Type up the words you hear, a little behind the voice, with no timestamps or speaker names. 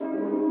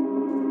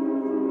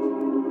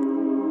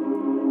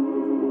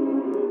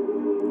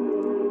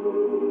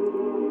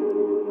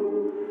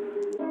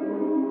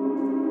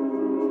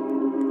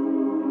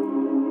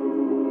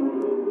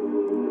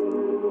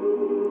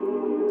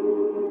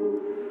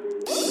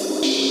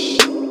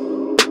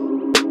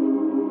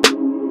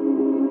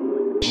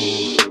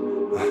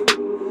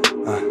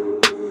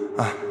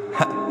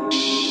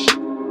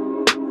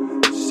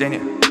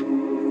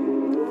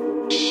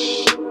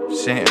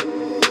сени.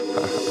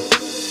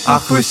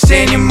 Ах вы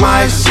сени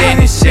мои,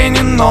 сени,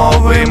 сени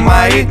новые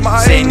мои,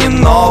 сени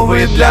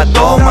новые для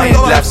дома и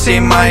для всей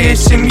моей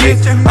семьи.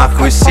 Ах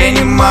вы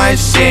сени мои,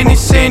 сени,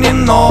 сени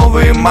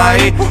новые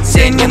мои,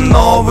 сени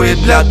новые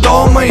для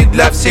дома и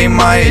для всей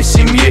моей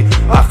семьи.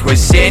 Ах вы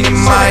сени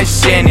мои,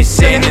 сени,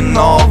 сени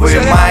новые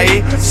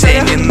мои,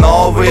 сени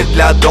новые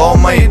для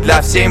дома и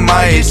для всей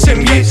моей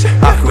семьи.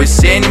 Ах вы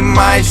сени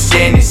мои,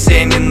 сени,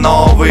 сени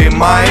новые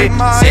мои,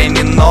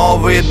 сени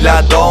новые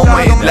для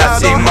дома и для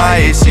всей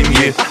моей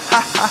семьи.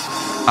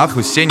 Ах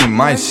вы сени,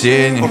 мои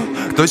сени,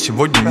 кто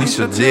сегодня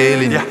несет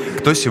зелень,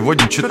 кто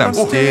сегодня что там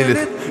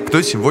стелит,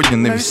 кто сегодня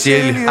на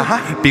веселье.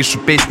 Пишу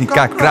песни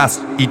как раз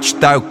и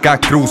читаю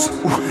как рус,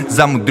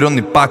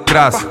 замудренный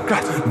покрас,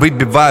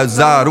 выбиваю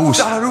за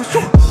Русь.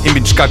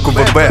 Имидж как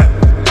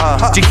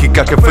УВБ, тихий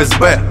как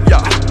ФСБ.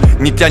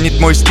 Не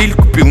тянет мой стиль,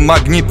 купил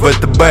магнит в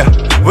ВТБ.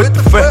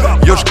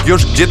 ВТФ, ёжик,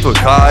 ёжик, где твой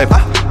хайп?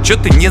 Чё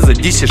ты не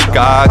задисишь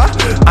как?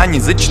 А не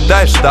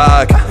зачитаешь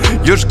так?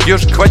 Ёжик,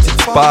 ёжик, хватит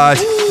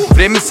спать.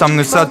 Время со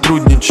мной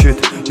сотрудничает.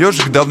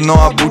 Ёжик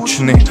давно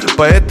обученный,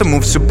 поэтому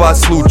все по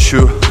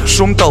случаю.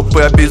 Шум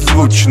толпы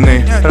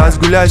обезвученный.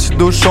 Разгуляйся,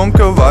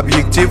 душонка, в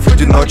объектив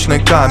одиночной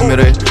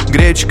камеры.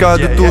 Гречка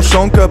да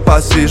тушенка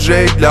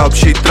посвежей для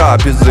общей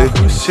трапезы.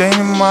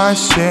 Сени мои,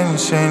 сени,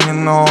 сени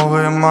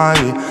новые мои,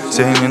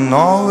 сени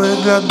новые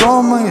для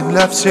дома и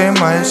для всей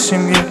моей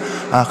семьи.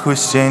 Ах вы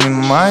сени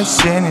мои,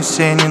 сени,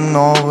 сени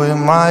новые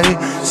мои,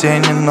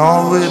 сени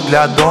новые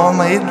для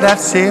дома и для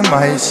всей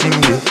моей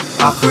семьи.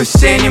 Ах вы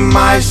сени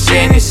мои,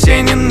 сени,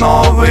 сени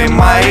новые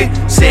мои,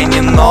 сени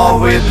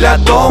новые для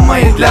дома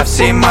и для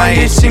всей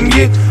моей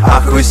семьи.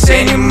 Ах вы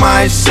сени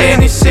мои,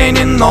 сени,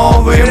 сени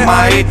новые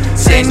мои,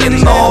 сени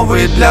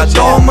новые для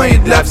дома и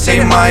для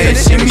всей моей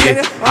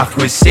семьи. Ах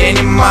вы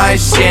сени мои,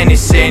 сени,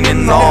 сени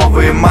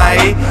новые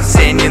мои,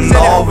 сени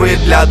новые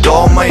для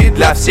дома и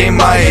для всей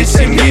моей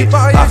семьи.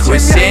 Ах вы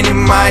сени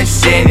мои,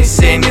 сени,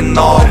 сени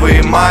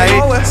новые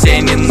мои,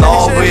 сени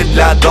новые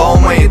для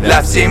дома и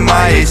для всей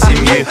моей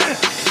семьи.